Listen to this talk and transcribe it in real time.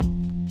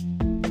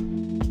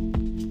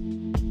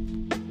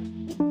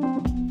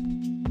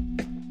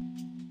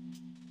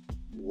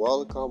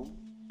Welcome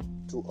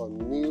to a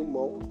new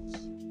month.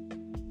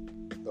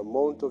 The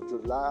month of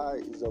July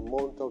is a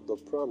month of the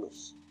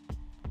promise.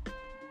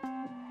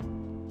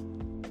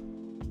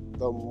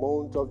 The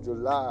month of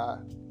July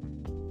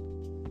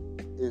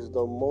is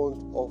the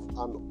month of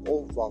an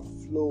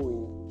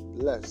overflowing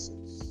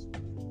blessings.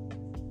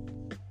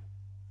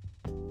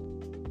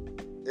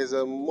 It's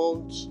a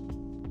month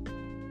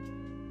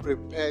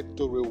prepared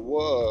to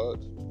reward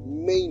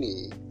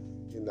many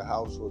in the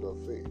household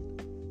of faith.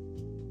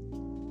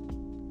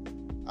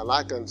 And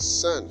I can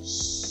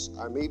sense,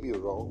 I may be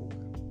wrong,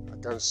 I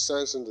can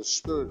sense in the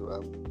spirit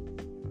realm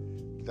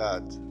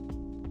that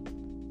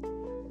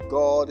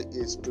God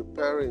is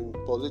preparing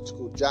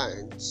political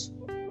giants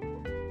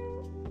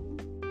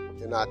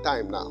in our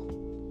time now.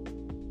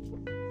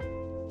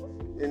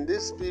 In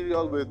this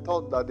period, we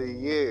thought that the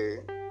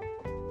year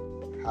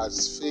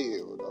has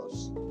failed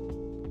us.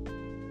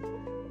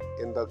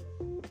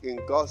 In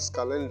God's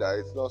calendar,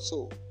 it's not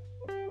so.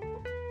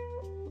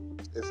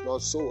 It's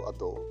not so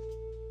at all.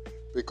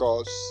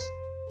 Because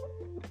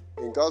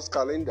in God's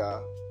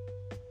calendar,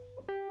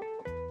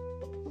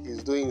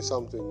 He's doing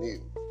something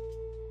new.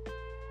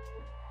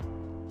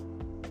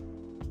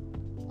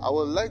 I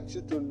would like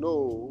you to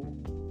know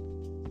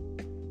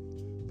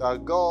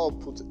that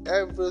God put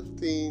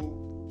everything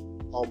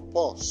on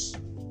pause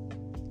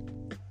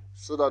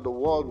so that the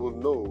world will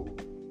know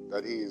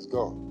that He is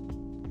God,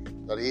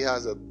 that He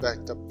has a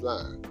better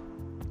plan.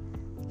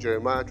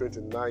 Jeremiah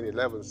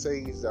 29:11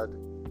 says that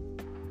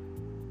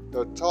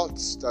the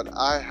thoughts that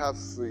I have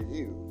for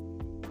you,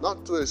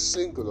 not to a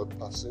singular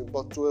person,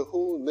 but to a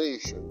whole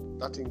nation,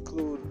 that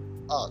include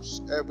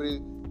us, every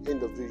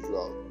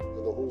individual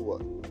in the whole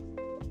world.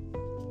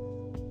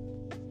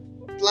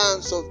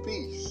 Plans of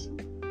peace,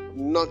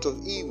 not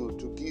of evil,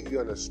 to give you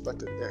an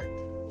expected end.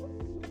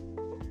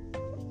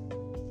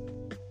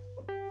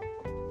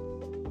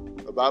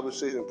 The Bible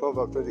says in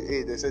Proverbs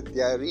 28, they said,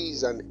 there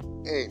is an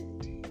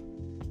end,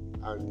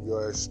 and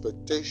your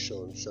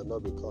expectation shall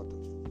not be cut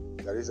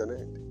off. There is an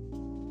end.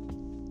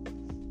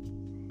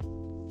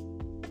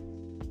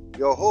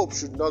 Your hope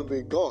should not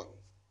be gone,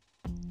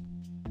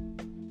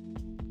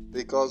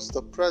 because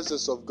the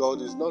presence of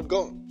God is not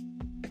gone.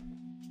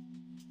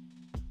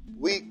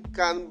 We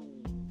can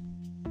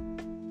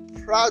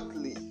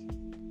proudly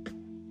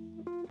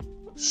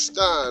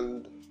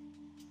stand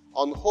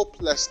on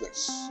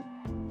hopelessness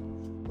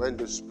when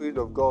the Spirit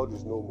of God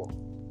is no more.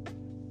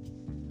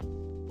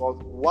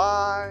 But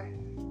why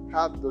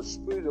have the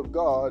Spirit of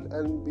God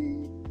and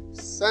be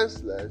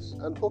senseless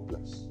and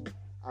hopeless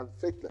and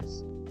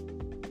faithless?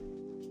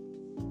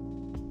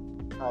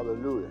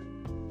 Hallelujah.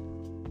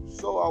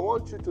 So I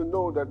want you to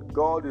know that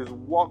God is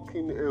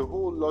working a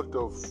whole lot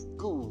of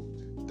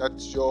good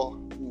that your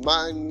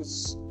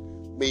minds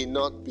may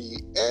not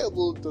be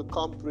able to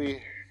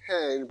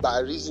comprehend by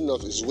reason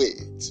of His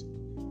weight.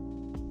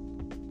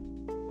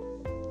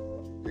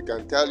 You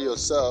can tell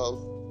yourself,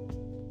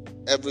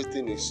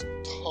 everything is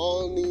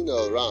turning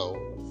around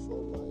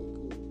for my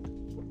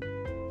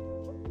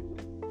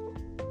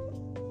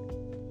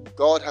good.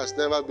 God has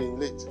never been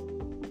late,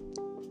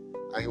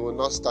 and He will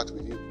not start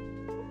with you.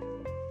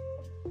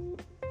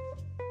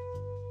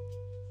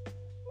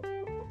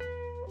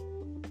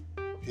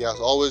 He has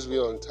always been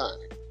on time.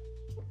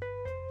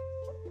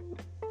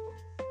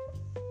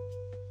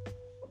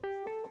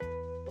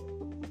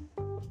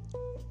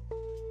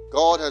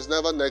 God has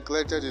never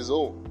neglected His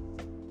own,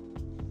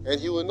 and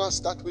He will not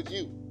start with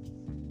you.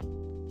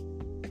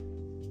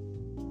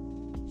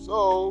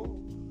 So,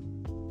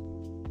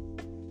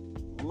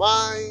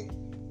 my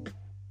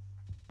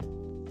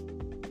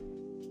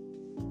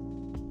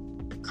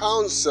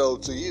counsel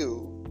to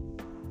you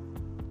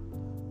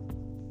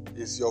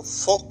is your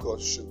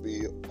focus should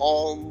be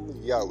on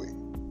Yahweh,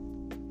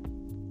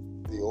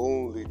 the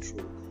only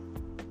true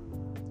God.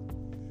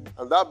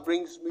 And that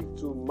brings me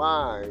to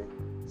my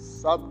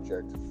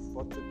subject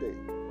for today.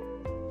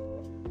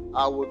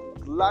 I would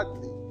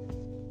gladly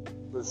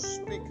be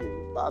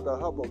speaking by the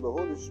help of the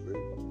Holy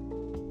Spirit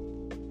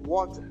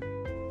what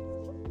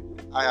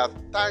I have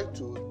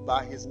titled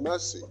by His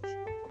message,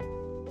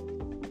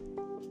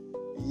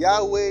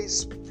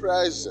 Yahweh's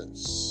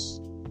presence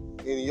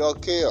in your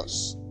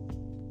chaos.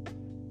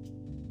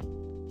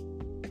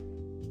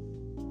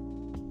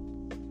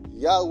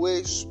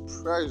 Yahweh's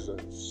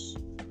presence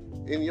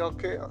in your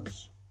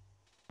chaos.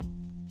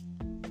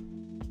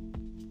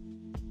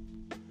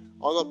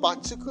 On a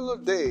particular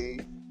day,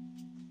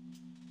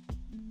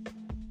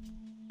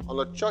 on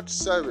a church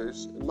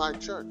service in my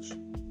church,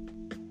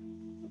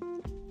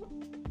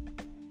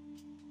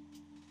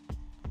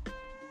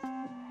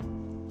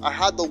 I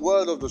had the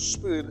word of the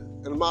Spirit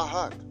in my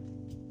heart.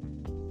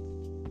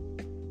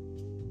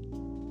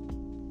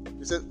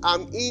 He said,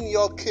 I'm in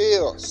your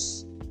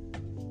chaos.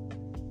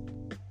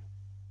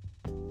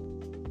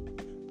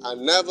 I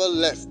never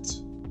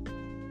left,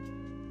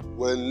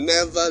 will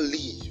never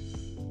leave.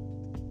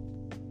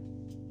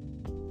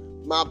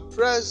 My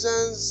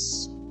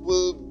presence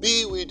will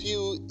be with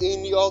you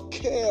in your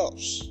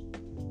chaos.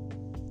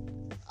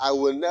 I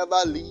will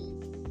never leave.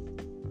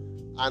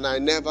 and I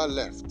never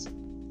left.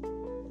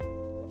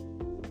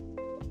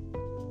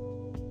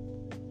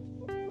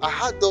 I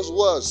had those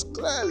words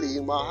clearly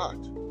in my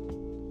heart,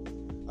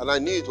 and I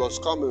knew it was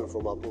coming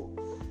from above.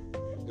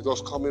 It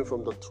was coming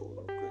from the throne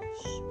of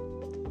grace.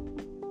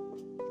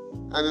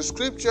 And these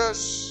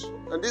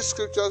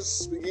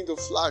scriptures begin to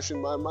flash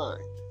in my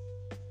mind.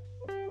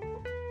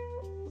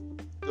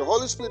 The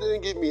Holy Spirit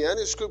didn't give me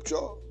any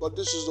scripture, but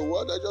this is the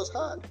word I just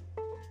had.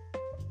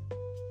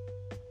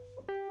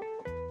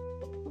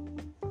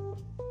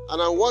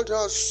 And I want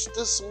us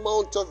this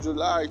month of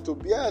July to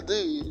bear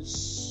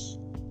this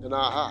in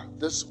our heart,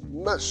 this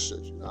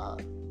message in our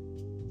heart.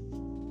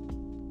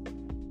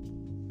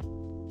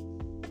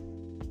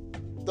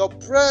 The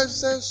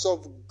presence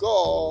of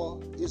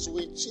God is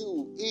with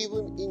you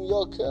even in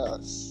your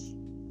chaos.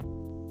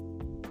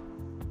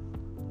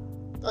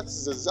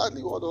 That's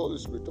exactly what the Holy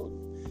Spirit told me.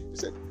 He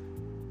said,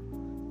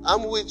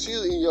 I'm with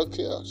you in your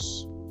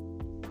chaos.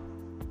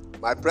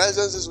 My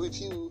presence is with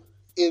you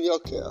in your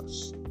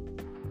chaos.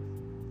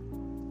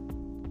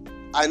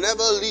 I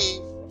never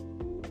leave,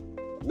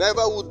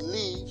 never would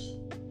leave,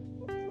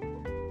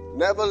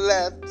 never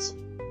left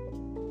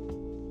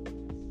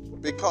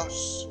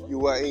because you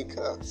were in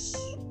chaos.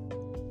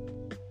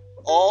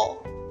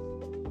 Or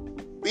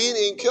being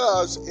in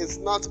chaos is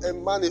not a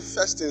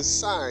manifesting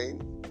sign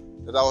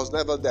that I was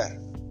never there.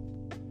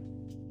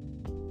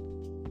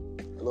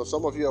 I know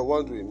some of you are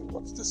wondering,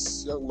 what's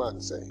this young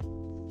man saying?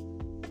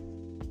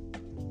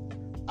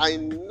 I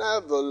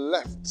never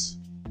left,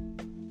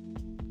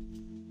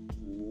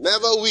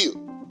 never will.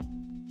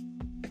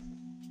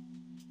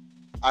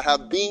 I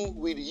have been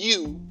with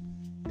you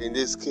in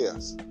this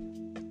chaos.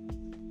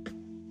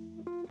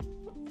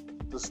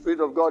 The Spirit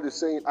of God is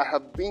saying, I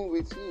have been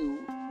with you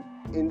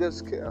in this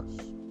chaos.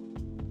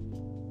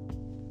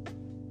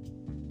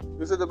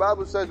 You see, the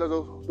Bible says that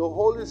the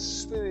Holy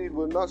Spirit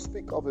will not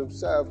speak of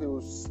himself, he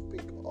will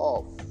speak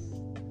of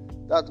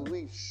that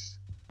which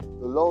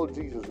the Lord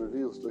Jesus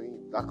reveals to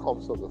him, that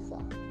comes from the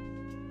Father.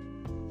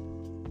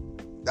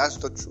 That's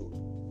the truth.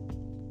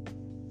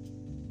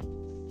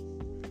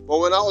 But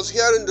when I was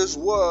hearing this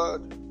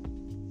word,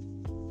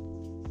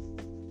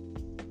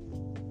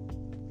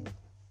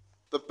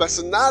 the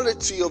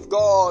personality of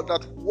God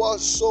that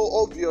was so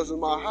obvious in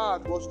my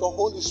heart was the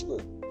Holy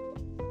Spirit.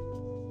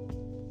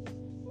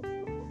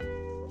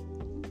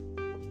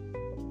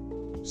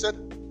 He said,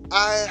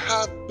 I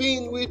have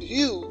been with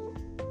you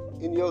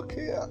in your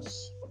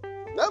chaos.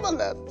 Never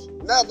left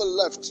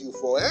you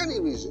for any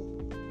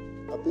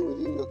reason. I've been with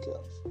you in your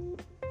chaos.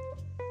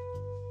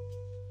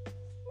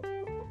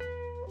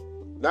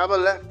 Never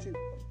left you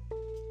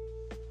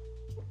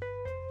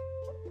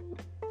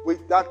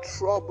with that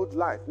troubled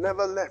life.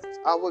 Never left.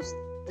 I was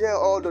there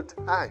all the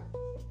time.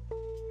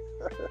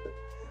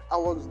 I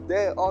was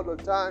there all the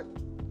time.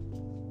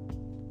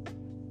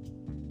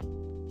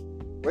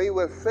 When you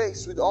were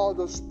faced with all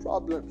those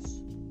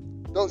problems,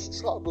 those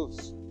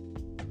troubles,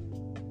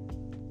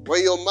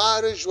 when your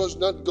marriage was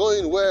not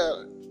going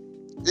well,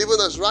 even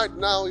as right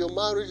now your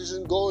marriage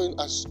isn't going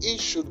as it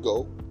should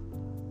go,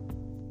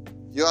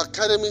 your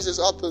academics is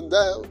up and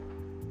down,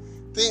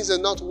 things are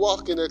not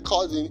working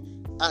according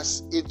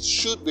as it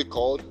should be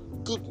called,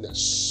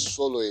 goodness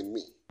following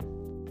me.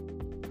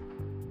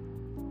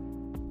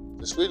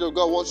 The Spirit of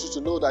God wants you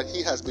to know that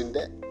He has been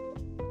there.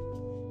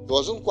 He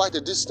wasn't quite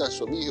a distance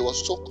from you. He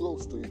was so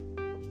close to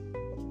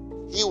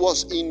you. He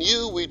was in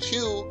you, with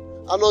you,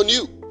 and on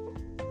you.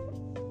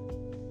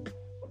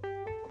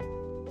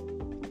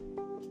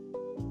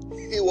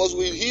 He was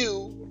with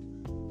you,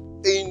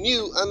 in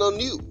you, and on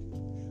you.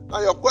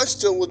 Now your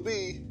question would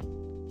be,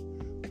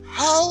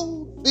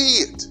 how be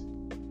it?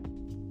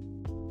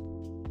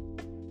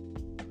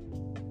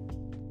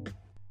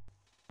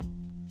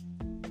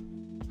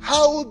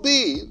 How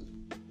be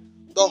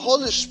the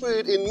Holy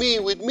Spirit in me,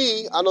 with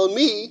me, and on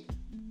me,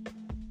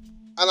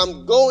 and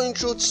I'm going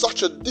through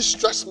such a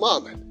distress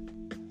moment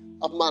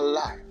of my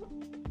life?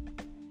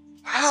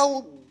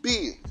 How be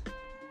it?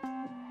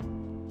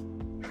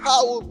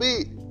 How will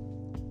be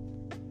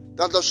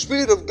that the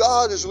Spirit of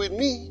God is with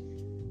me,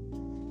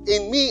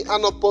 in me,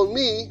 and upon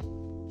me,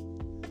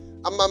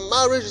 and my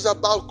marriage is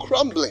about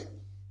crumbling?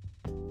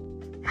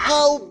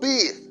 How be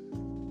it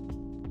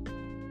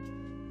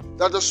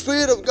that the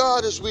Spirit of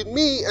God is with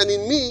me and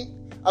in me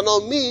and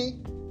on me,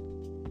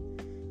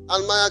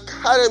 and my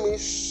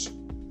academics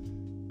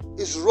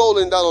is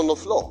rolling down on the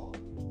floor?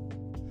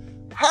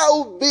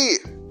 How be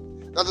it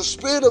that the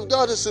Spirit of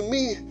God is in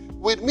me,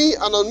 with me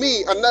and on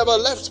me, and never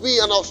left me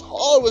and has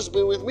always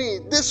been with me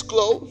this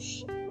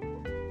close,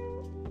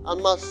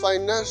 and my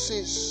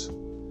finances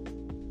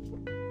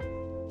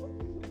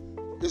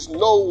is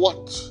know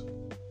what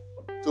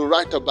to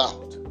write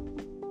about?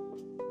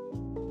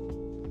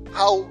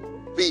 How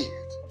be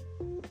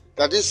it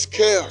that this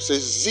chaos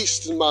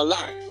exists in my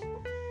life,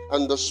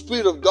 and the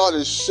Spirit of God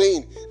is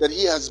saying that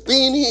He has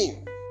been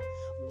in,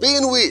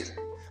 been with,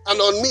 and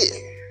on me?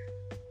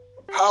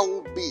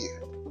 How be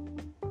it?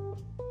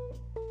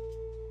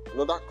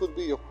 Now that could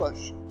be your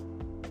question.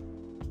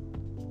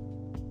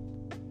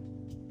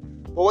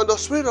 But when the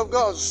Spirit of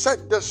God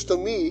said this to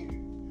me,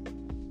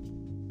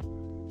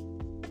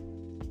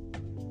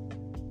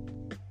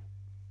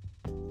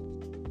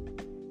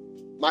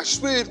 my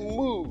spirit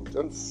moved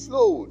and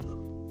flowed.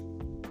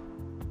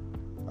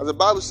 As the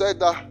Bible said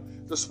that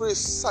the Spirit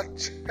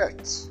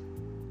searcheth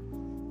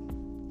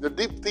the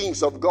deep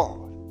things of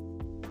God.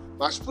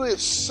 My spirit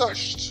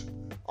searched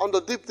on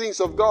the deep things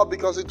of God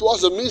because it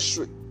was a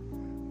mystery.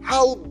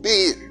 How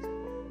big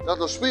that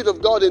the Spirit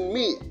of God in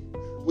me,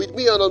 with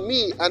me and on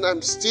me, and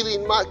I'm still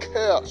in my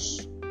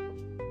chaos.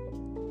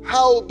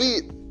 How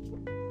big?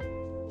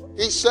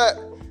 He said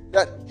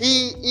that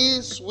He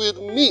is with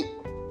me.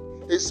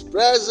 His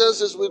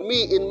presence is with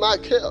me in my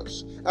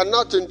chaos, and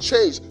nothing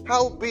changed.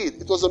 How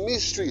big? It was a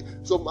mystery.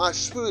 So my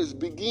spirit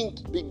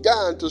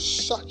began to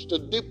search the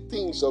deep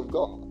things of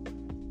God.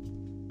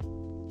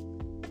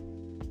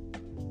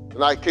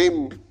 And I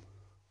came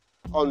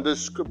on this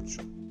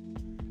scripture.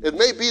 It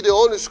may be the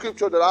only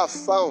scripture that I've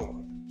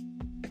found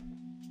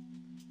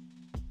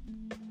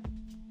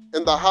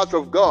in the heart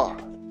of God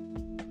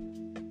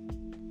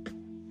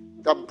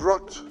that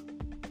brought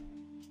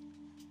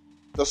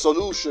the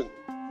solution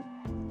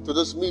to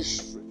this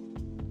mystery.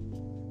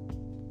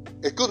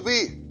 It could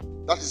be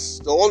that is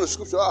the only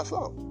scripture I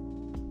found.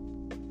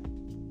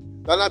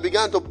 Then I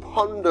began to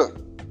ponder.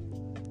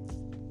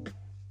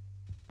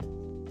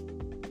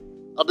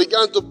 I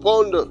began to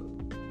ponder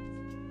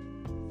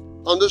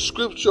on the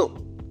scripture,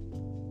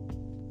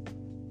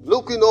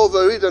 looking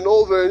over it and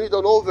over it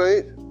and over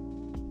it,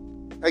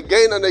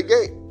 again and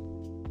again.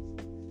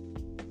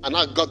 And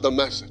I got the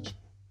message.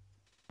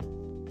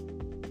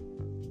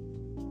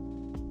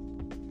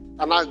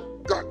 And I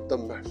got the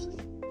message.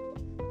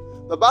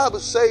 The Bible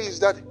says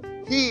that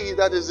he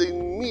that is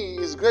in me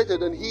is greater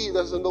than he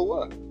that's in the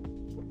world.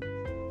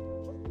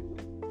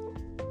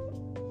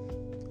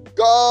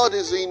 God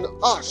is in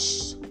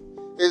us,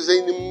 is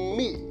in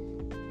me.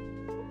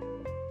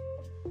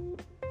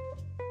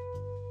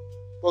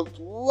 But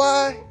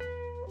why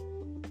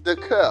the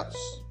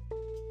curse?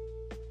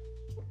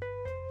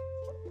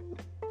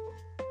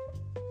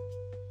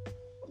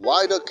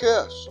 Why the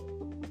curse?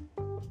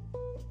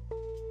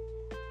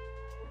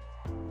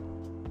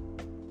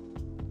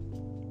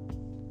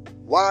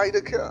 Why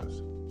the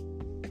curse?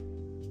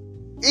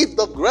 If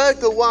the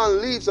greater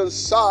one lives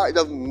inside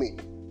of me,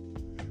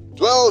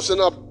 dwells in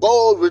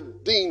abode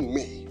within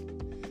me,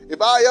 if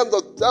I am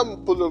the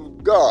temple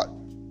of God,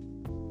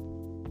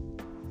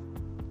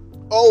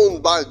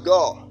 owned by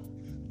God,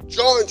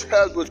 joint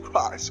head with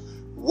Christ,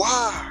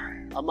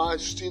 why am I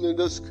still in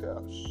this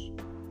curse?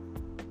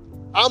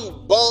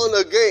 I'm born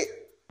again.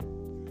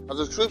 As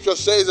the scripture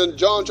says in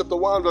John chapter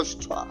 1 verse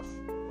 12.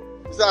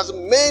 It says, as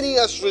many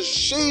as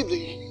received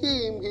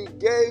him, he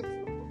gave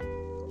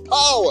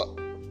power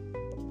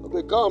to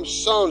become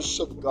sons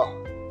of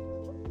God.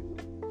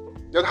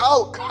 Then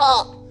how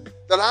come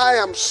that I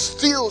am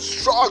still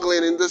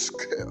struggling in this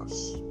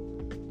chaos?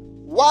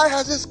 Why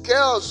has this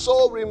chaos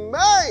so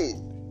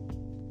remained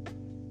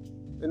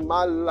in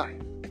my life?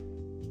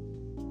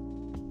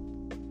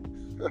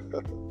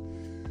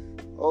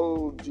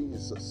 Oh,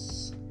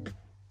 Jesus.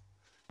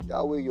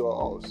 Yahweh, you are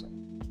awesome.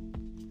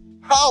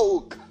 How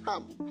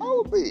come?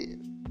 How big?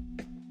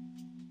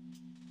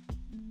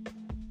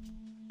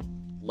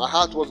 My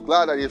heart was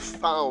glad that he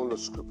found the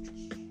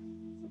scriptures.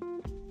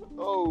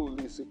 Oh,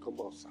 Lisi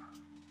Komosa.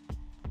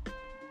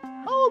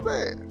 How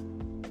big?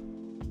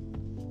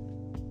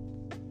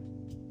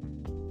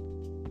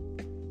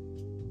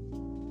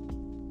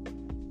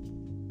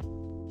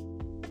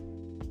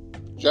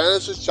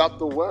 Genesis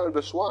chapter 1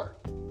 verse 1.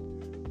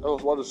 That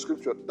was what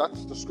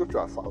that's the scripture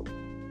I found.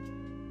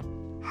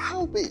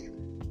 How big?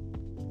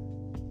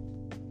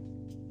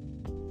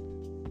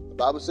 The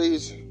Bible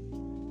says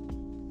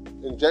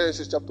in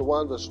Genesis chapter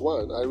 1 verse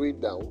 1, I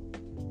read down.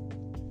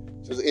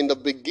 It says, in the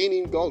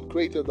beginning God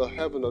created the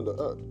heaven and the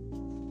earth.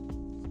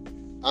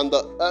 And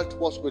the earth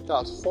was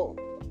without form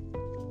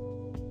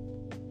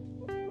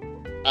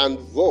and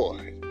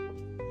void,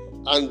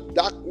 and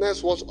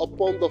darkness was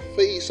upon the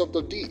face of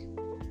the deep,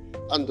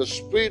 and the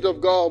Spirit of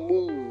God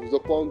moved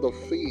upon the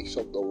face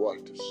of the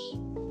waters.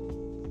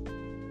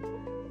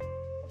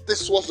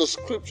 This was the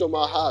scripture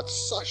my heart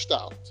searched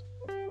out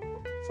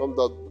from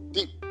the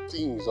deep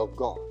things of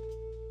God.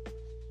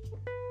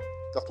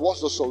 That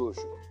was the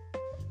solution.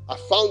 I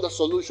found the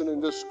solution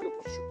in this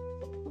scripture.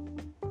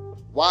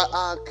 Why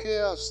our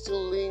cares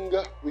still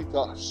linger with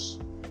us,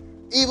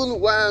 even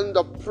when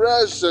the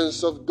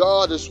presence of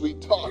God is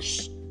with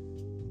us.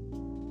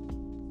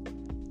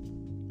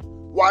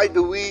 Why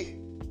do we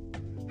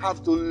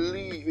have to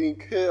live in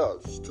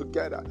chaos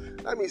together?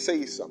 Let me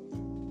say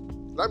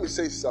something. Let me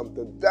say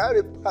something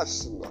very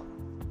personal.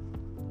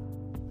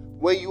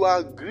 When you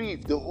are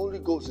grieved, the Holy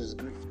Ghost is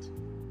grieved.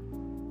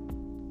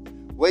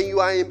 When you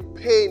are in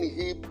pain,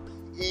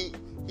 He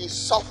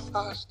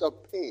suffers the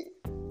pain.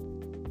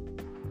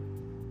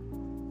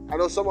 I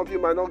know some of you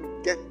might not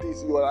get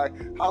this. You are like,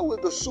 how will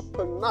the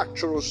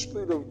supernatural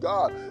Spirit of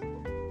God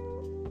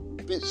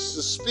be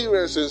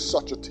experiencing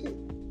such a thing?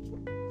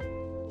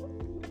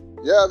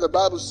 Yeah, the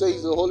Bible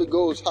says the Holy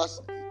Ghost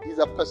He's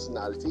a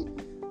personality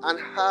and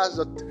has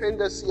a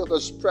tendency of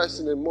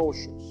expressing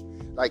emotions,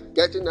 like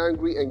getting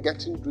angry and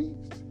getting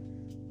grieved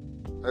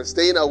and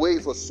staying away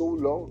for so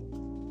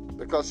long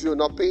because you're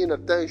not paying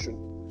attention.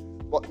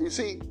 But you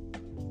see,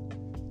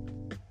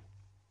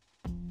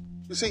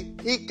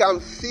 he can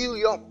feel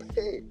your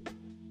pain.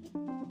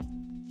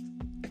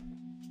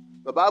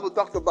 The Bible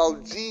talked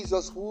about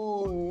Jesus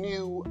who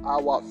knew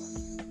our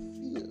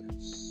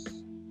fears.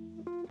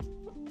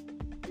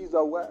 He's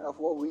aware of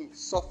what we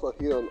suffer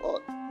here on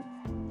earth.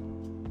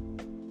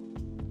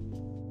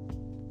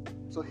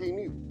 So he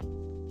knew.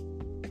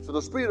 So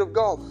the Spirit of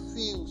God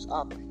feels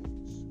our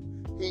pains.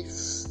 He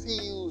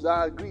feels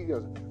our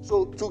grievance.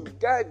 So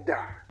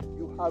together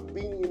you have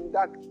been in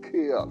that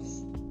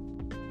chaos.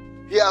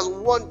 He has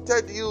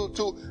wanted you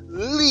to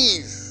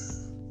live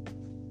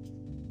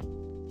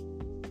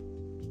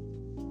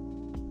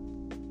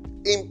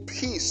in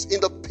peace,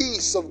 in the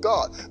peace of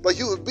God. But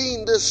you have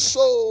been there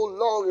so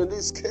long in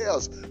this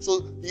chaos.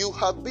 So you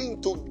have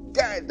been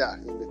together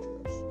in the chaos.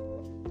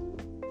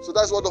 So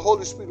that's what the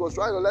Holy Spirit was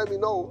trying to let me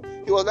know.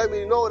 He was letting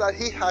me know that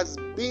He has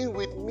been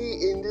with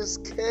me in this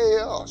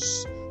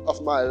chaos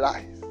of my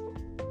life.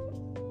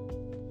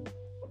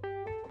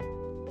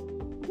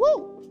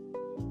 Woo!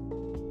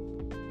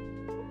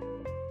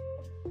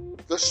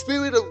 The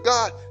Spirit of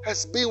God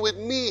has been with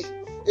me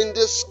in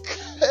this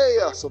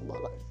chaos of my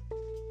life.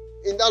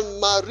 In that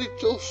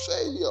marital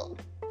failure.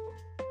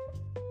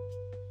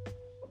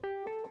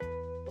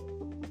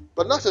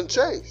 But nothing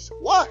changed.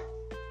 Why?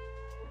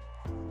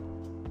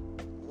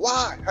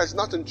 Why has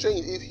nothing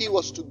changed if He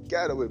was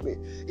together with me?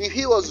 If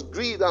He was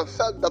grieved and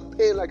felt the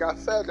pain like I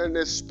felt and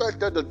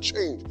expected the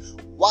change,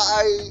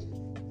 why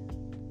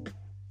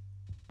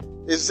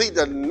is it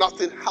that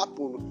nothing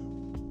happened?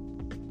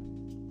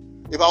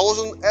 If I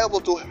wasn't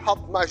able to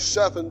help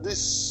myself in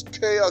this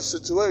chaos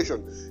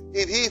situation,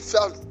 if He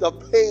felt the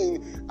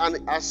pain and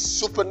as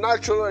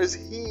supernatural as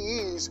He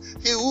is,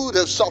 He would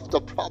have solved the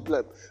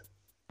problem.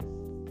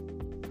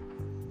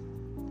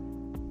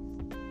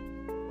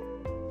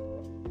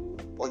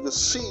 But you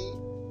see,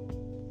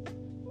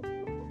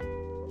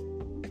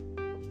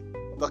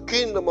 the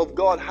kingdom of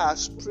God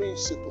has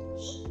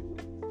principles.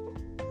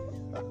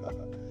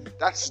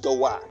 That's the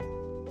why.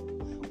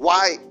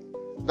 Why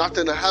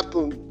nothing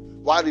happened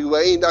while you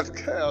were in that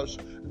chaos?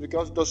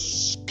 Because the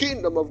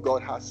kingdom of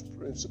God has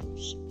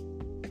principles.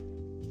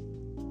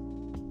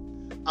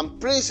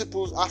 And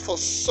principles are for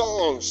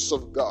sons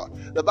of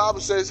God. The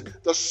Bible says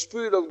the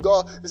Spirit of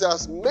God is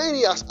as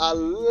many as are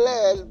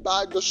led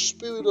by the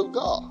Spirit of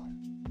God.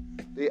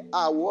 They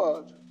are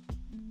what?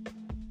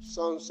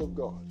 Sons of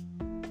God.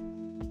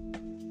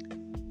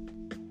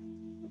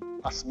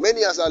 As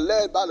many as are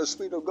led by the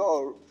Spirit of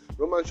God,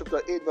 Romans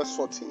chapter 8 verse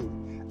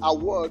 14, are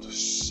what?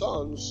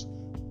 Sons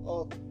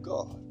of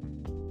God.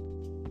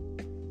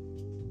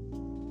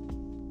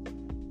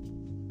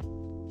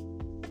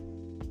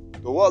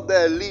 The word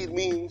there, lead,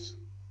 means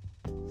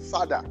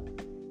father,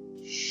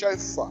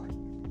 shepherd.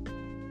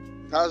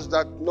 It has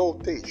that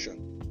notation.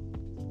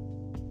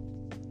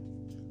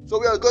 So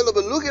we are going to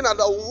be looking at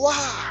the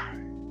why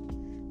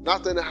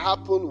nothing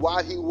happened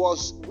while He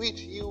was with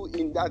you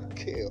in that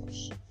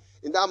chaos,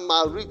 in that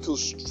marital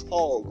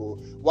struggle.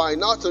 Why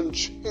nothing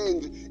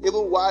changed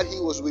even while He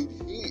was with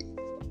you.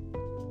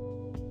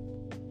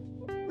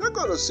 We're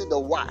going to see the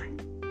why.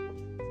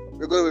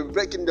 We're going to be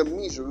breaking the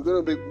mystery. We're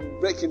going to be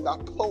breaking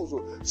that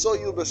puzzle so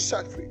you'll be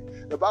set free.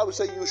 The Bible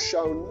says you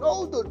shall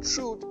know the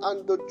truth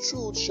and the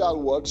truth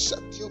shall what?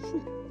 Set you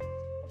free.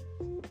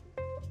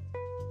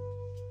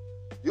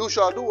 You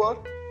shall do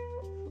what?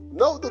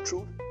 Know the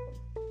truth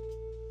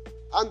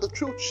and the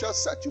truth shall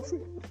set you free.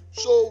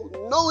 So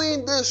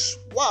knowing this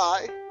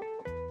why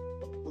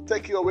will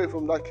take you away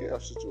from that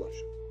chaos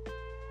situation.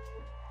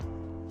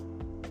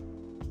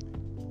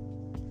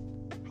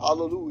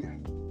 Hallelujah.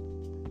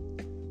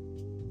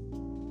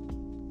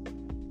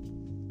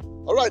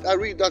 All right, I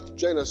read that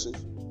Genesis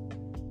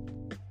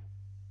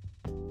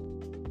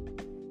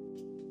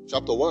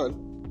chapter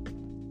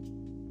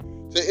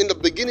 1. Say, in the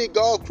beginning,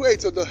 God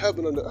created the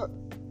heaven and the earth.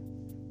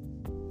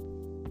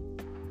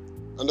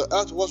 And the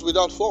earth was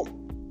without form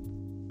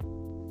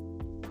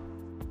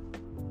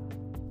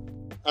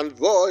and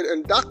void,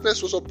 and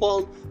darkness was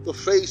upon the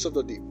face of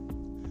the deep.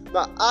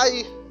 Now,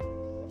 I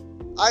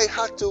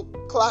had to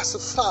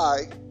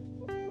classify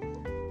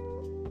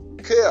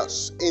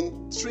chaos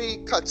in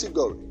 3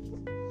 categories.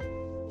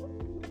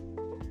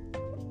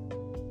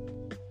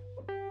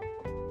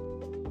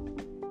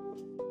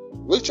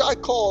 Which I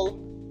call,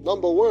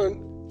 number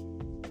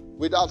 1,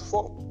 without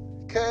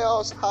form.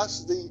 Chaos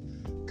has the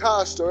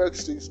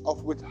characteristics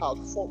of without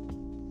form.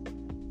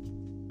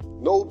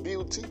 No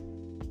beauty.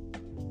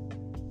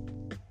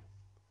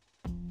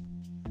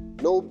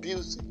 No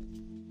beauty.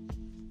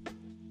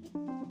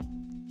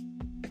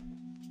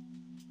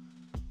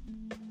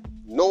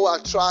 No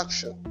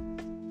attraction.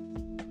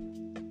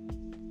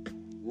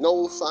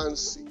 No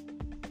fancy.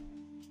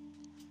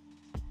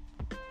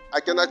 I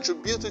can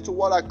attribute it to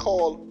what I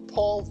call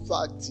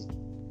poverty.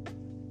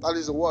 That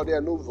is the word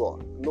there, no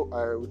void,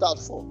 without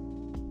form.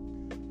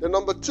 The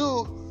number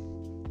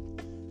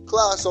 2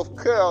 class of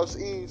chaos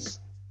is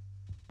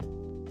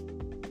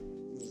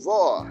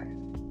void,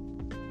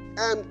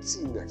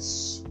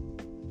 emptiness,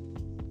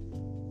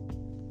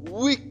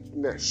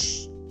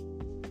 weakness.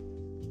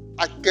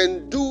 I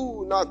can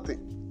do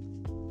nothing.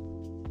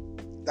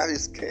 That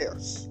is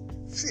chaos,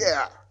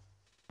 fear.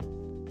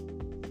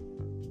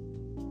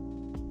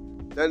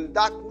 Then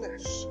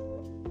darkness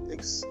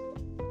is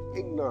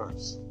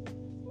ignorance.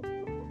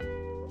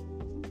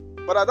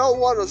 But I don't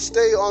want to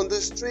stay on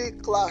these 3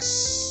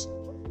 classes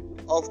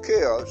of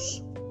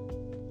chaos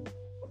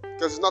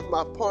because it's not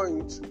my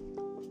point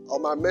or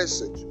my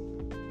message.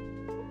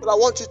 But I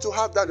want you to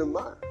have that in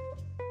mind.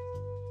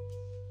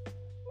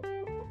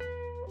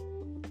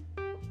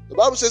 The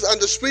Bible says,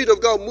 and the Spirit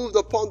of God moved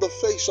upon the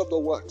face of the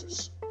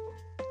waters.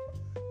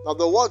 Now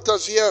the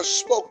waters here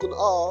spoken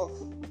of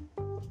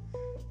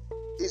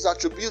is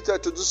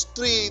attributed to these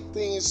 3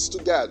 things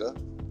together: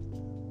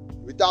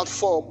 without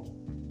form,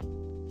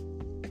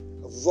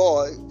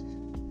 void,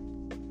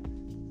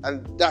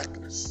 and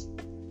darkness.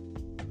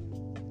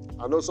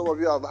 I know some of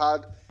you have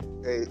had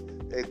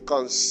a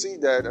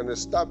considered and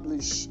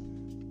established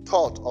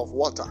thought of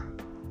water,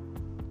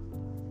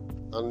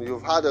 and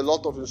you've had a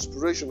lot of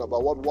inspiration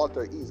about what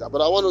water is. But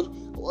I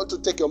want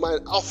to take your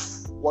mind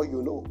off what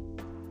you know.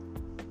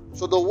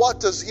 So the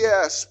waters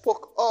here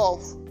spoke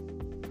of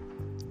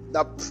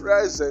the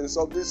presence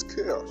of this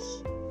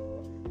chaos.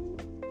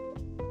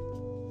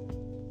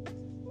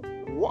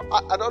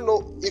 I don't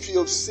know if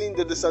you've seen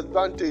the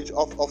disadvantage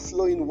of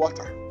flowing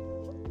water.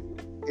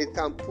 It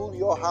can pull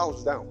your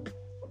house down.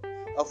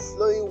 A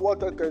flowing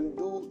water can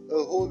do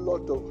a whole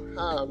lot of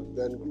harm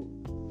than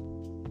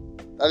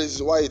good. That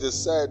is why it is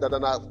said that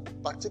a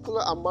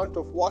particular amount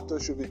of water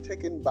should be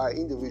taken by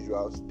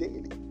individuals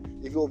daily.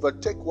 If you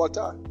overtake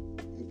water,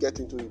 you get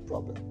into a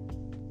problem.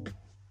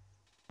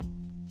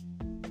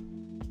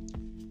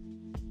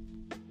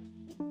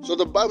 So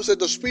the Bible said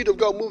the Spirit of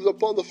God moved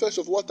upon the face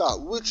of water,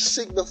 which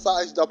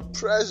signifies the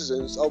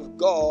presence of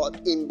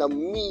God in the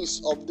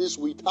midst of this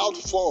without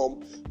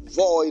form,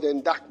 void,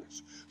 and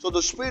darkness. So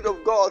the Spirit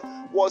of God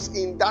was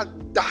in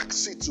that dark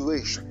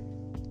situation.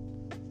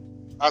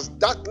 As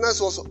darkness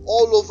was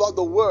all over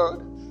the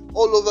world,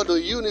 all over the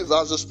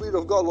universe, the Spirit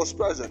of God was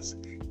present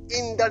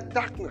in that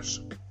darkness.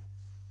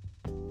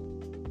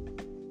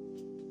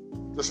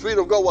 The Spirit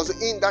of God was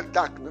in that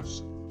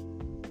darkness,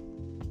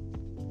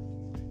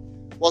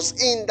 was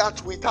in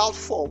that without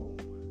form,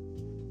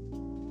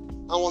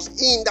 and was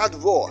in that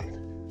void.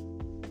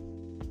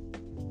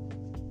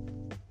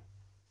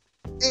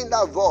 In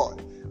that void.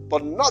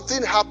 But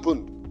nothing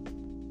happened.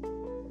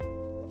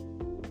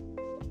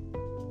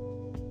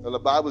 And the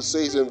Bible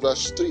says in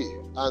verse 3,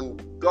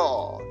 and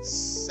God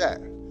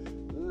said,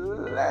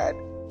 let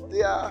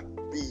there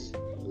be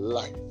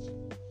light.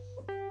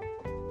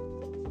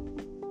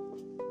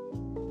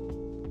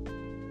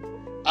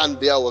 And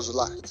there was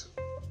light.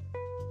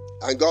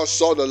 And God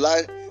saw the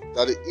light,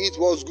 that it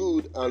was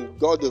good, and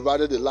God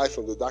divided the light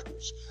from the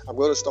darkness. I'm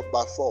going to stop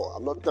by 4.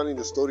 I'm not telling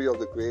the story of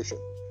the creation.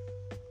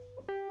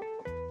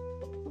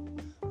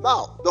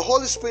 Now, the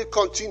Holy Spirit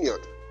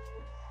continued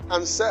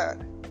and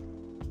said,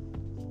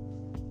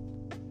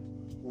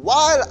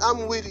 while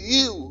I'm with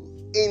you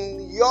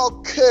in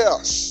your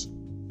chaos,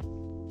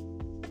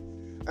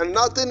 and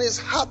nothing is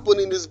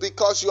happening, is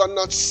because you are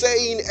not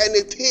saying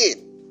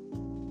anything.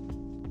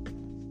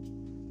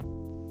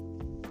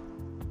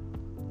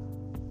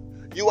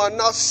 You are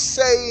not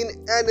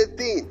saying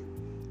anything.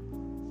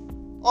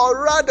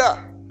 Or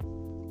rather,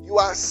 you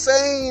are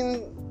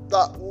saying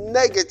the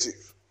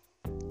negative.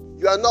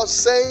 You are not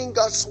saying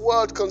God's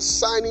word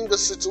concerning the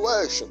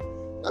situation.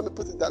 Let me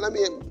put it down. Let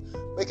me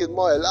make it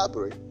more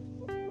elaborate.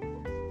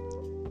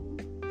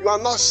 You are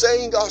not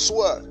saying God's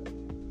word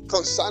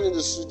concerning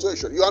the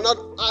situation. You are not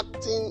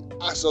acting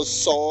as a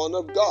son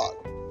of God.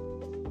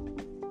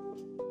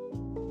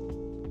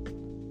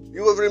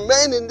 You will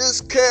remain in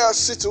this chaos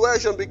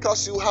situation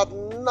because you have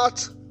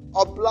not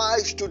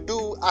obliged to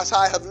do as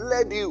I have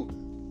led you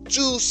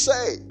to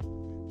say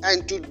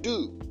and to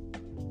do.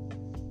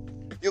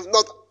 You've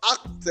not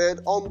acted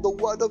on the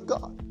word of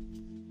God.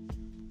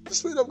 The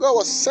Spirit of God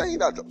was saying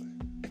that.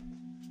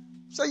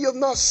 So you've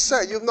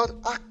not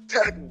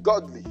acted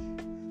godly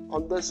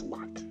on this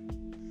matter.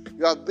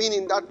 You have been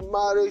in that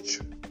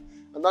marriage,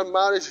 and that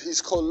marriage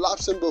is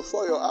collapsing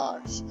before your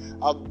eyes.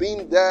 I've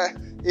been there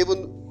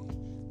even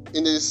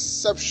in the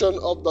inception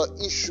of the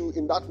issue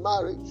in that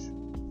marriage.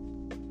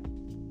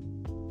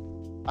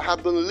 I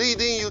have been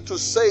leading you to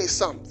say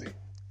something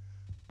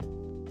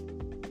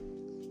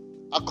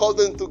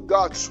according to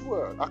God's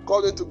word,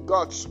 according to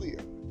God's will.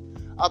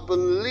 I've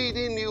been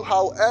leading you,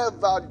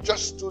 however,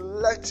 just to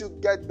let you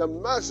get the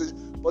message,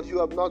 but you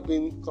have not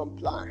been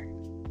complying.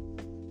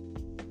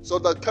 So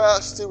the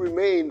curse still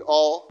remain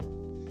or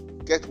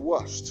get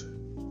worse.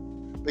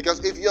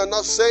 Because if you are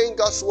not saying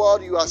God's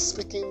word, you are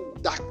speaking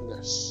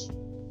darkness.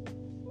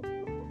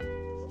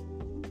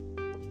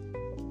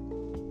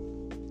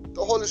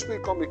 The Holy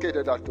Spirit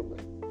communicated that to me.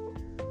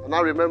 And I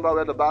remember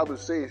where the Bible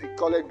says, He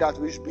called it that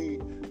which be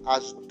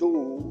as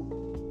though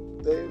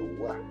they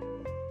were.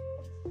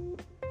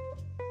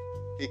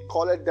 He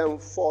called them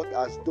forth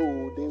as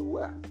though they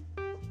were.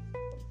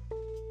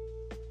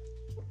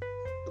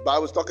 The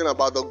Bible is talking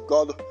about the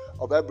God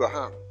of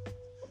Abraham.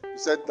 He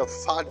said the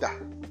father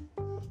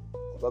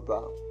of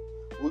Abraham.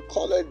 We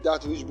call it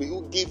that which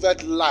who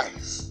giveth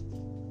life,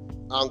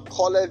 and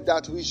call it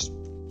that which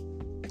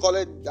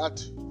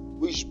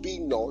be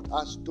not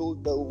as though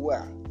they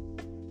were.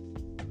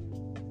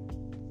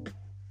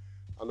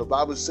 And the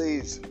Bible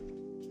says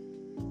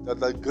that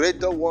the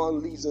greater one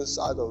lives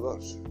inside of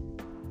us.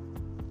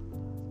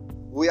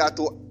 We are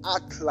to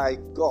act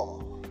like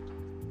God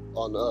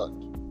on earth.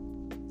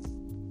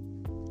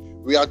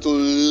 We are to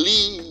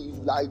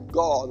live like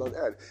God on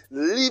earth.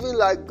 Living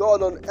like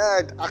God on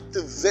earth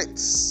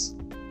activates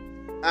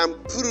and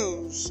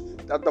proves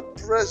that the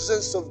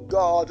presence of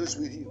God is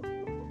with you.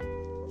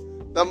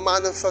 The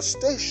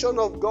manifestation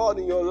of God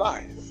in your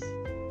life,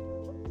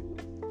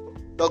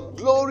 the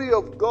glory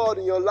of God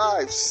in your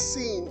life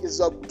seen is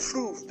a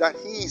proof that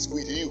He is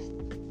with you.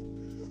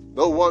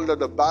 No wonder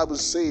the Bible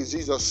says,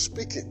 Jesus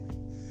speaking,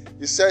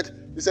 He said,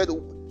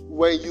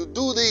 when you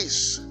do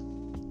this,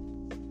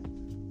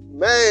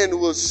 men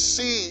will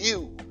see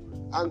you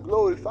and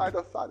glorify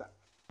the Father.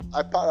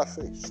 I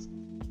paraphrased.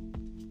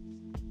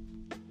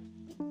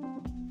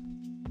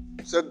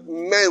 He said,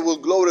 men will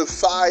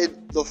glorify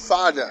the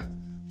Father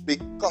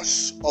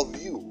because of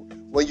you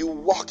when you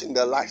walk in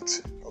the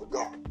light of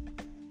God.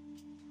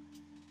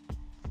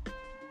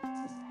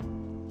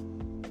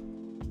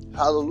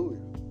 Hallelujah.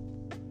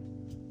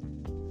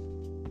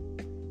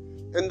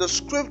 In the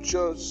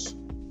scriptures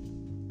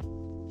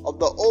of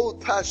the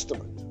Old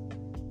Testament,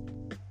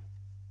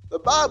 the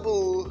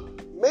Bible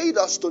made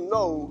us to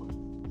know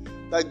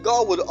that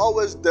God would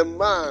always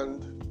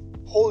demand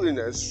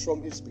holiness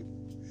from His people.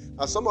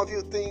 Now, some of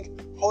you think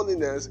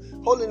holiness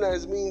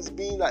means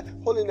being like,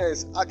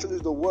 holiness actually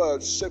is the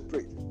word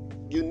separate,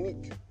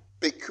 unique,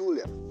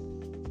 peculiar.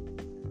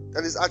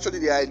 That is actually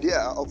the idea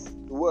of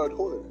the word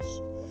holiness.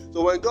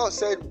 So when God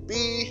said,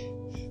 be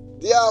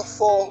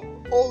therefore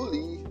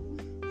holy,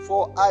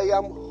 for I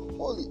am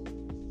holy.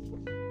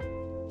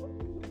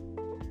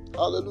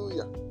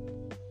 Hallelujah.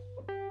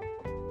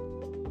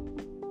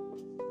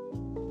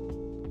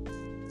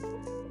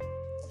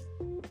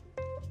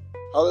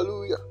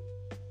 Hallelujah.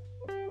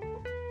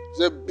 He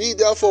said, be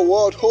therefore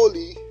what?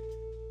 Holy.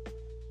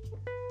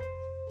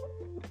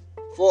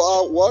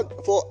 For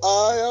what? For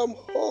I am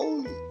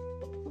holy.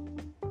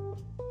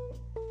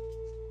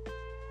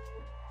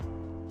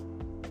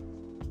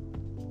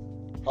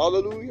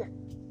 Hallelujah.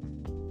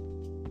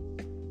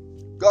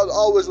 God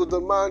always would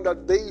demand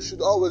that they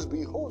should always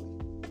be holy.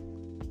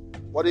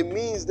 What it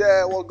means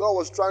there, what God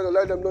was trying to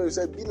let them know, He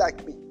said, be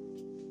like me.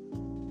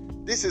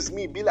 This is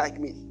me, be like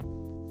me.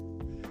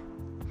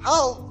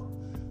 How?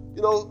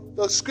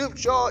 The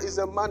scripture is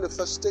a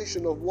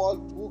manifestation of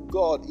who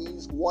God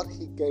is, what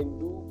He can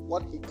do,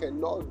 what He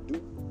cannot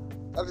do.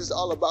 That is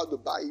all about the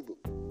Bible.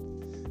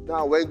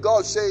 Now, when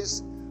God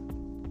says,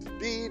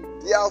 be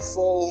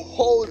therefore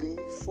holy,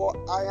 for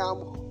I am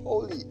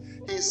holy,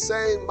 He's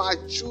saying, my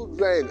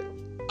children,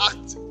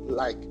 act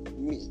like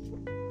me.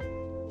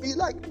 Be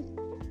like me.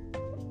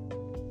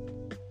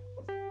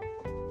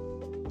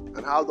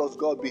 And how does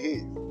God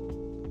behave?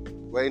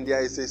 When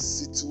there is a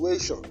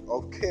situation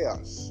of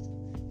chaos,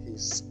 He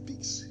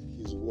speaks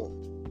His word.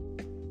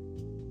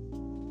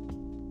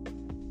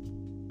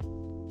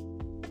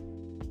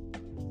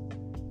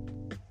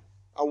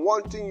 And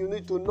one thing you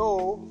need to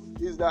know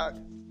is that,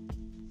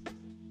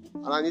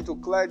 and I need to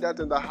clear that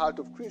in the heart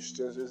of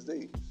Christians, is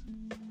this.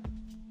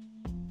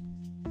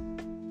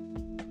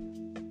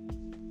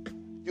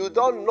 You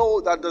don't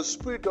know that the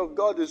Spirit of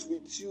God is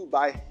with you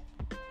by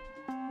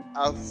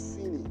a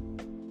feeling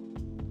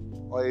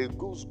or a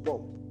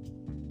goosebump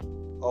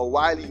or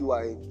while you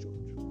are in church.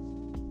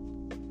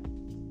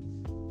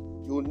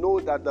 You will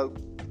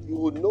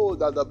know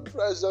that the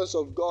presence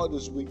of God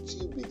is with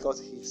you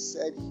because He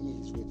said He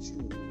is with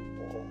you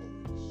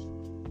always.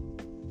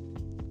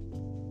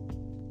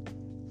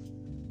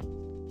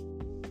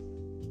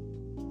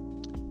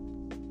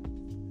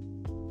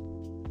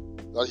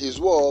 That His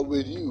word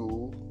with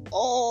you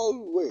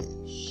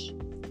always,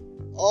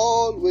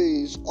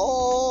 always,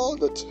 all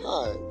the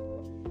time,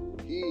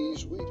 He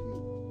is with you.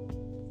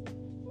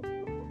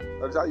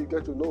 That's how you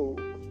get to know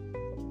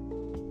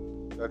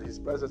that His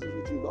presence is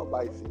with you, not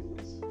by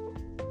feelings.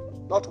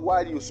 Not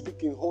while you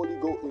speak in Holy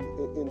Ghost,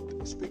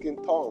 speak in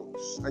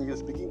tongues, and you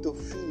begin to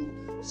feel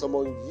some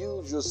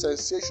unusual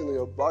sensation in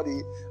your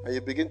body, and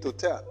you begin to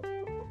tell.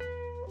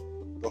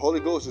 The Holy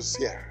Ghost is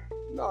here.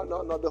 No.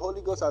 The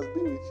Holy Ghost has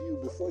been with you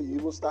before you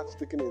even start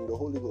speaking in the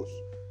Holy Ghost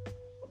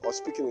or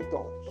speaking in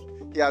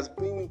tongues. He has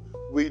been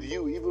with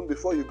you even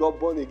before you got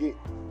born again.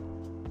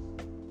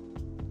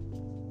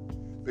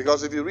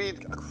 Because if you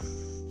read,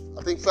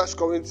 I think 1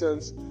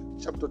 Corinthians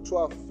chapter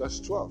 12, verse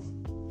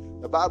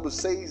 12, the Bible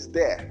says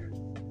there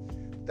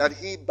that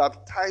He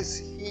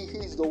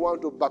is the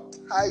one to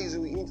baptize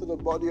you into the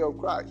body of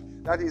Christ.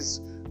 That is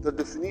the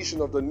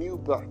definition of the new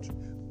birth.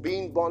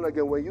 Being born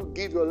again. When you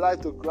give your life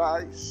to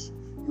Christ,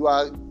 You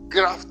are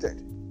grafted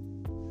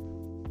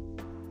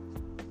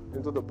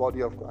into the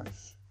body of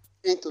Christ,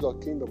 into the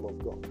kingdom of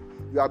God.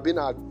 You have been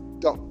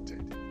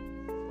adopted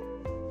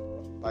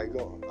by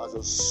God as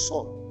a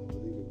son of the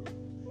living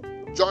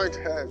God. Joint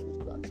heirs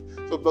with Christ.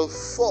 So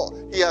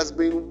before, he has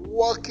been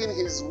working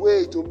his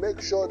way to make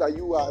sure that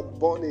you are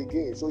born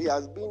again. So he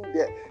has been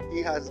there.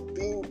 He has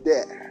been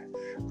there.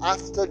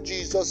 After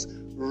Jesus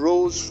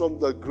rose from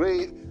the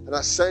grave and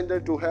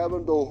ascended to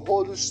heaven, the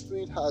Holy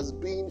Spirit has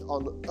been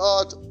on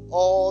earth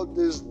all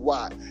this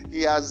while.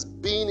 He has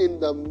been in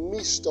the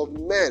midst of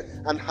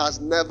men and has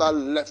never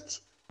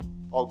left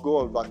or go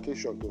on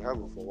vacation to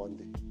heaven for one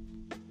day.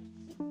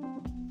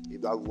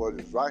 If that word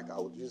is right,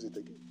 I would use it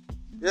again.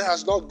 He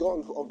has not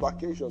gone on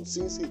vacation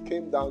since he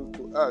came down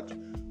to earth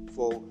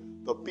for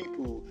the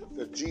people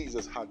that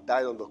Jesus had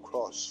died on the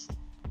cross.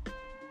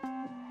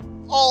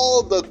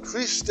 All the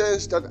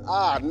Christians that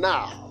are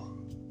now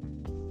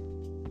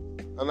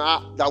and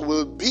that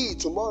will be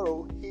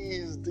tomorrow, he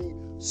is the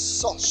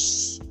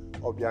source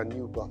of their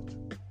new birth.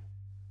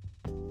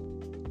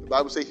 The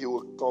Bible says he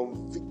will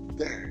convict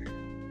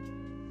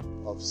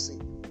them of sin.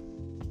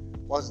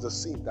 What's the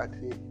sin? That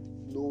they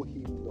know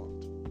him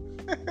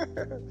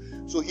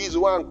not. So he's the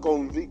one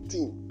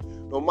convicting.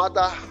 No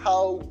matter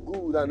how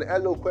good and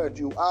eloquent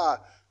you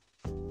are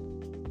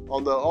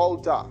on the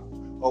altar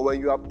or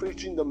when you are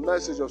preaching the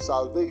message of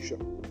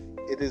salvation,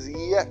 it is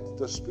yet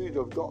the Spirit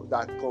of God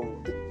that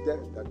convicts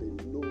them that they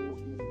know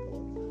him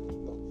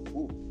not.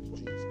 Who?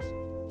 Jesus.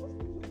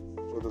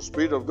 So the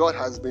Spirit of God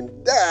has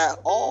been there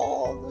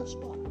all this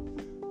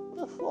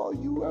while before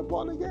you were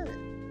born again.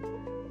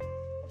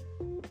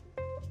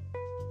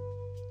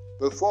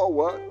 Before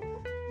what?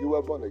 You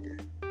were born again.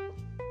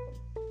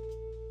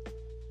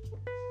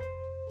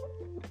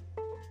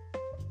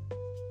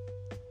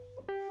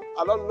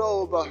 I don't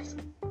know, but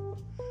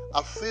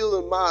I feel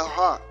in my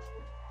heart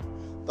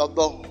that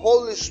the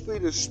Holy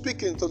Spirit is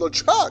speaking to the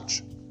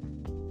church.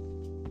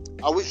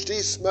 I wish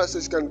this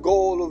message can go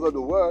all over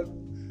the world.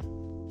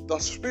 The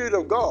Spirit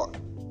of God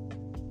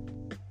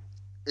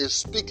is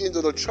speaking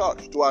to the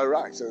church to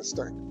arise and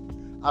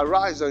stand.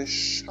 Arise and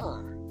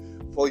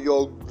shine, for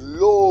your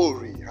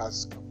glory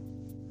has come.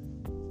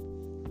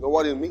 You know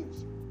what it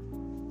means?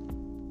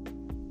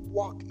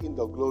 Walk in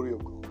the glory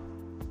of God.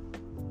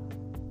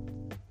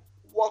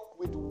 Walk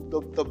with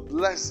the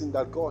blessing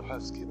that God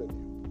has given you.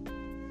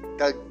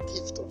 The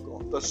gift of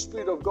God. The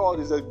Spirit of God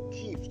is a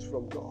gift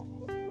from God.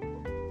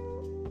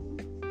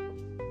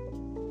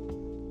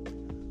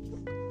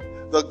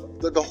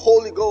 The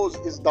Holy Ghost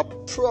is the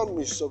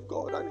promise of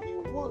God, and He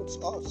wants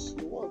us.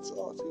 He wants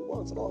us. He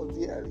wants us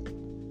dearly.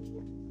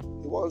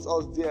 He wants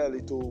us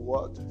dearly to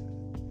what?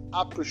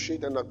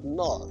 Appreciate and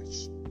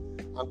acknowledge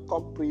and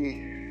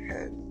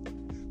comprehend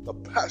the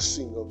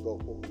passing of the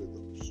Holy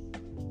Ghost.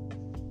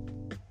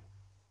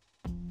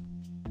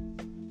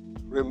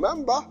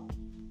 Remember,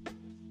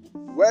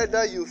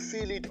 whether you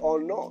feel it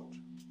or not,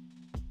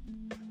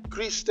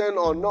 Christian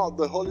or not,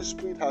 the Holy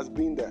Spirit has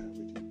been there with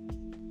you.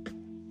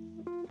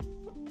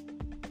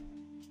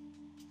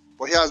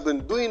 But He has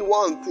been doing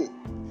one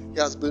thing. He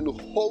has been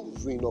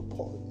hovering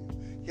upon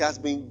you. He has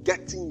been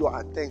getting your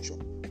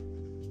attention.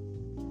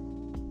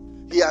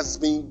 He has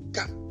been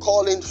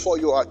calling for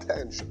your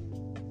attention.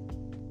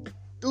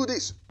 Do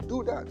this,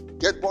 do that,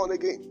 get born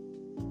again.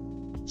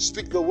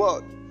 Speak the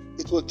word.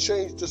 It will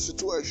change the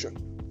situation.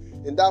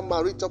 In that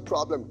marital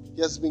problem,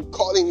 He has been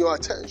calling your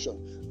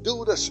attention.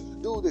 Do this,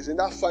 do this. In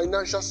that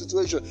financial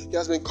situation, He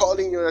has been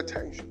calling your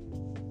attention.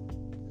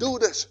 Do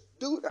this,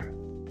 do that.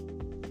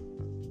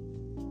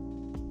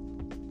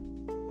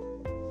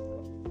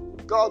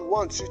 God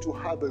wants you to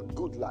have a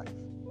good life.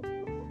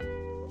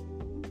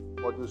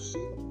 But you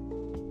see,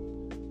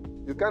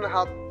 you can't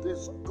have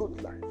this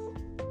good life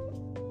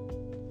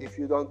if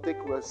you don't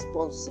take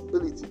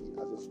responsibility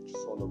as a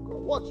son of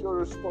God. What's your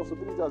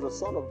responsibility as a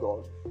son of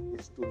God?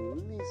 Is to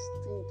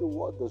listen to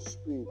what the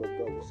Spirit of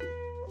God will say.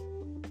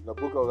 In the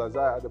book of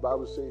Isaiah, the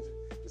Bible says,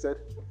 He said,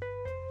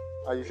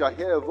 and you shall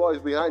hear a voice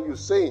behind you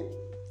saying,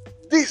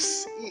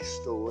 this is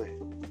the way.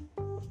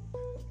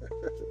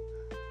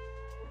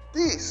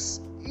 This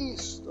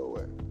is the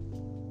way.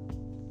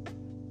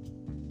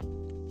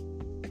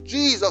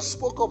 Jesus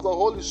spoke of the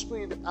Holy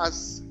Spirit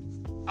as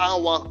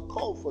our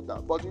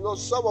comforter. But you know,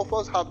 some of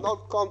us have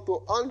not come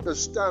to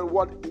understand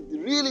what it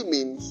really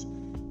means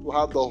to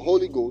have the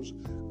Holy Ghost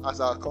as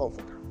our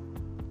comforter.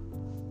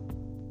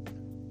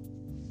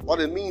 What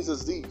it means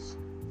is this.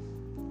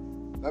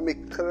 Let me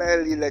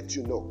clearly let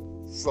you know.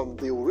 From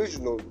the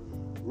original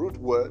root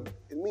word,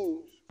 it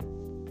means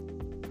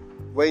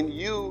when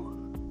you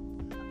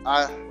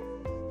are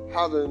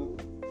having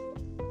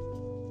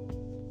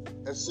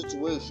a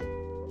situation.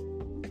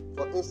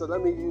 For instance,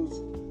 let me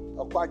use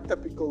a quite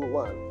typical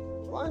one.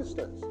 For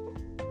instance,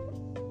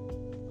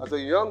 as a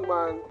young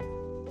man,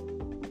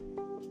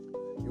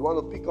 you want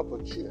to pick up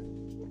a chair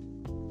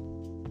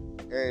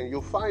and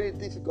you find it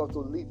difficult to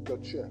lift the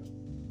chair.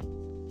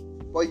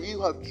 But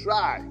you have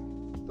tried.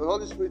 The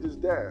Holy Spirit is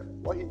there.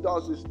 What He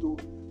does is to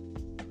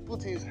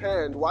put his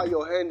hand while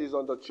your hand is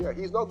on the chair.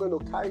 He's not going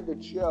to carry the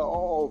chair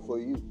all for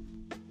you.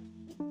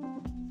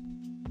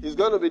 He's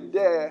going to be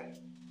there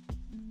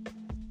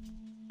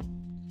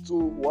to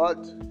what?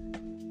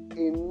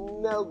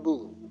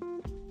 Enable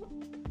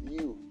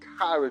you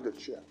carry the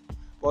chair.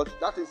 But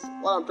that is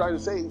what I'm trying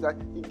to say, is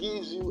that he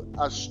gives you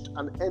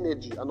an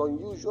energy, an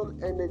unusual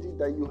energy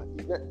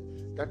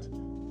that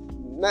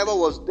never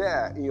was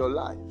there in your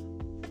life.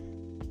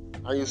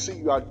 And you see,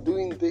 you are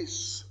doing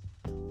this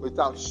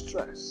without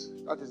stress.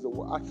 That is the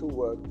actual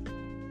word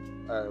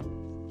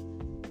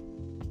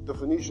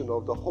definition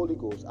of the Holy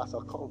Ghost as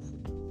a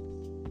comfort.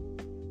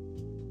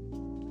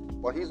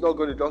 But he's not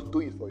going to just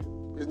do it for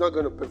you. He's not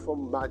going to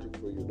perform magic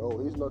for you. No,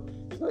 he's not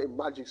a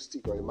magic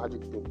stick or a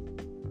magic tool.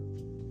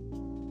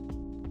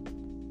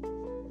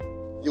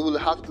 You will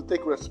have to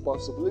take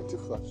responsibility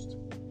first.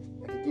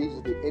 And he gives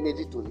you the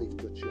energy to lift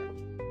the chair.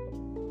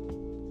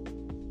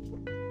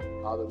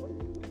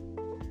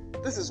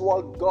 Hallelujah. This is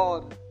what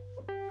God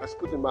has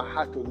put in my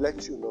heart to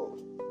let you know.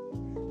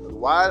 And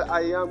while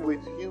I am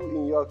with you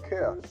in your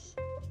chaos,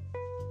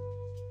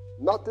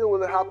 nothing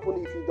will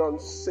happen if you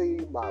don't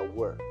say my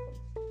word.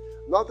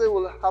 Nothing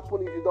will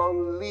happen if you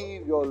don't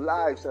live your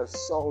lives as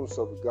sons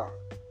of God.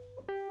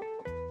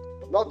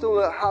 Nothing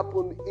will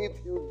happen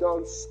if you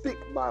don't speak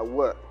my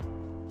word.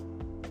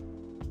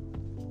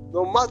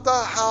 No matter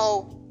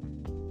how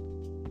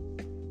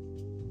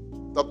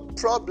the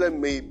problem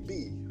may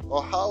be,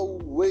 or how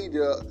weigh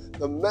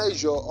the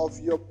measure of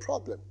your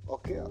problem or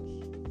chaos,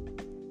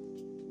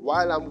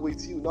 while I'm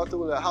with you, nothing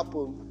will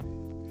happen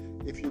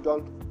if you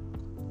don't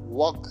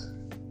walk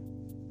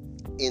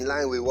in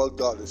line with what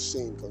God is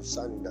saying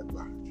concerning that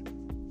marriage.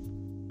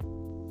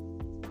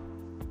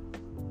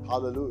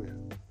 Hallelujah.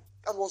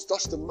 That was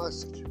just the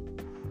message.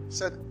 He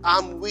said,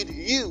 I'm with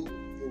you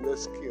in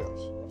this chaos.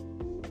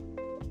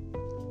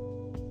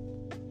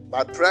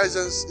 My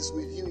presence is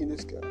with you in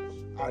this chaos.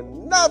 I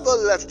never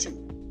left you.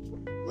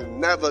 Will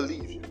never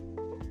leave you.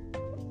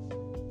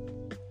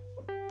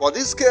 But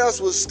this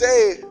chaos will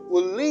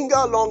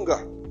linger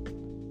longer.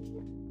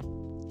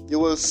 You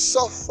will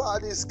suffer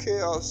this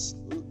chaos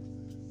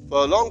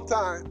for a long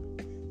time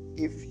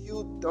if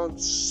you don't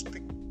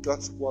speak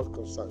God's word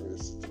concerning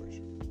this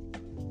situation.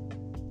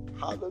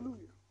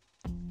 Hallelujah.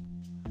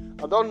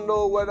 I don't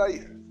know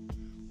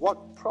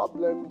what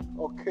problem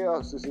or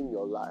chaos is in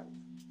your life.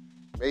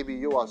 Maybe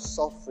you are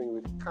suffering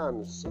with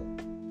cancer.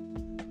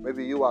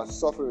 Maybe you are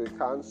suffering with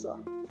cancer,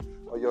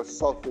 or you're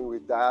suffering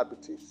with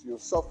diabetes. You've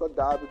suffered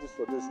diabetes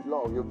for this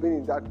long. You've been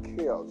in that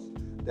chaos,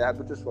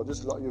 diabetes for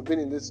this long. You've been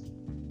in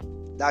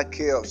that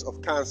chaos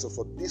of cancer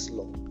for this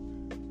long.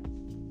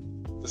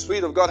 The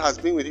Spirit of God has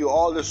been with you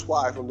all this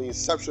while from the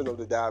inception of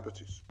the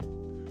diabetes.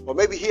 Or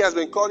maybe He has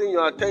been calling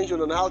your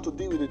attention on how to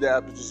deal with the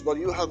diabetes, but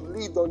you have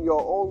lived on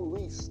your own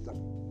wisdom.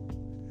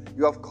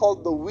 You have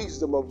called the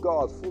wisdom of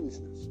God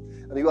foolishness,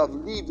 and you have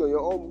lived on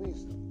your own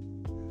wisdom.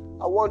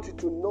 I want you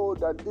to know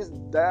that this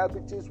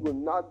diabetes will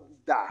not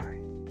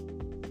die.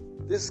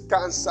 This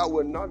cancer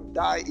will not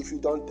die if you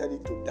don't tell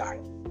it to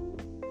die.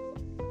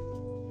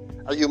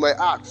 And you may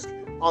ask,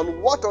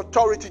 on what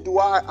authority do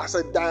I, as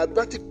a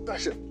diabetic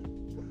patient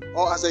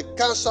or as a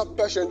cancer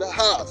patient,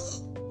 have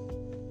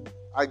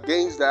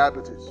against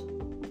diabetes?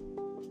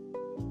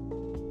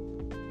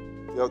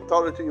 The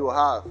authority you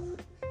have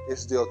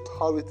is the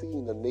authority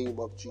in the name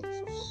of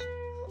Jesus.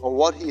 On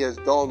what He has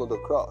done on the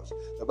cross.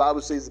 The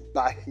Bible says,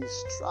 by His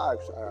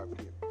stripes I am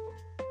healed.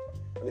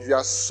 And if you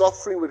are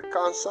suffering with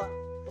cancer,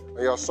 and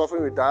you are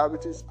suffering with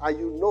diabetes, and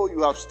you know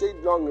you have stayed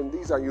long in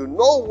this, and you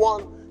don't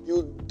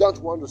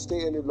want to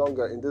stay any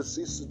longer in this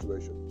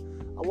situation,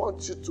 I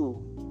want you to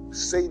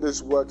say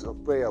this word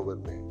of prayer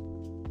with me.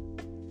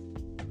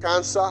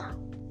 Cancer,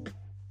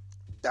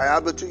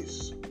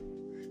 diabetes,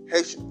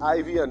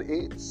 HIV and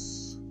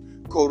AIDS,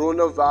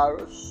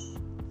 coronavirus,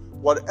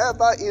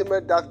 whatever it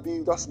may that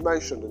be, just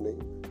mention the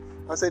name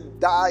and say,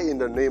 die in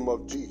the name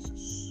of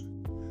Jesus.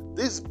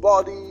 This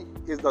body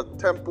is the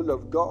temple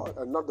of God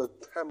and not the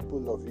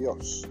temple of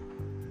yours.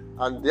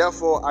 And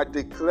therefore I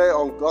declare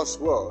on God's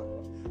word,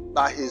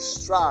 by His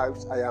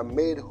stripes I am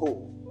made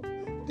whole.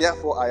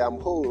 Therefore I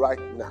am whole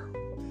right now.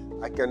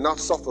 I cannot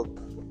suffer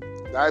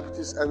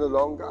diabetes any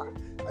longer.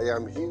 I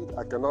am healed.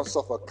 I cannot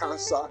suffer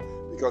cancer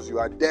because you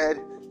are dead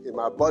in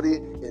my body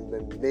in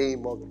the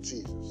name of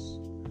Jesus.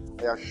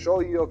 I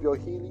assure you of your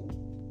healing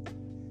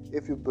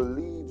if you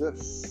believe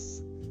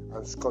this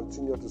and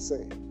continue to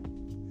say.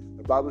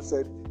 The Bible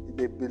said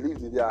they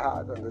believed in their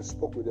heart and they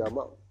spoke with their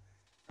mouth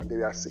and they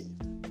were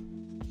saved.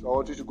 So I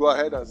want you to go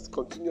ahead and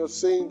continue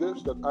saying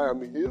this, that I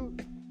am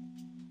healed.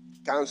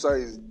 Cancer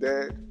is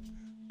dead.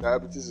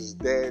 Diabetes is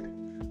dead.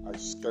 I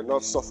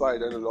cannot suffer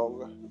it any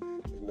longer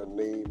in the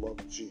name of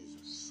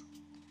Jesus.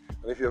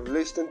 And if you have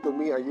listened to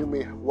me and you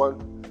may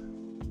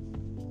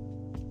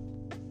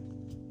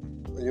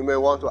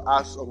want to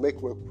ask or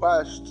make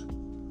request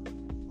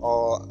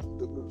or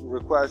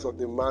request or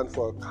demand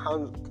for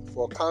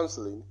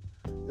counseling,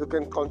 you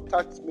can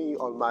contact me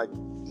on my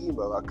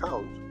email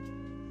account,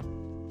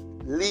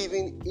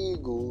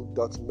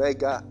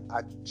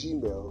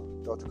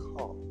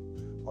 livingeagle.mega@gmail.com,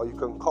 or you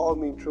can call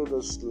me through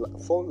this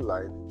phone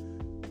line,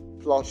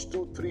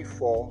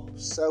 +234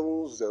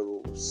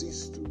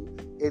 7062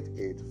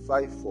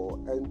 8854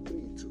 and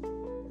 32.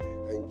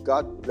 And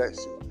God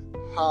bless you.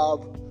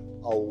 Have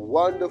a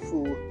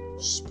wonderful,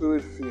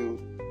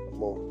 spirit-filled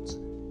month.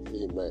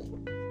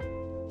 Amen.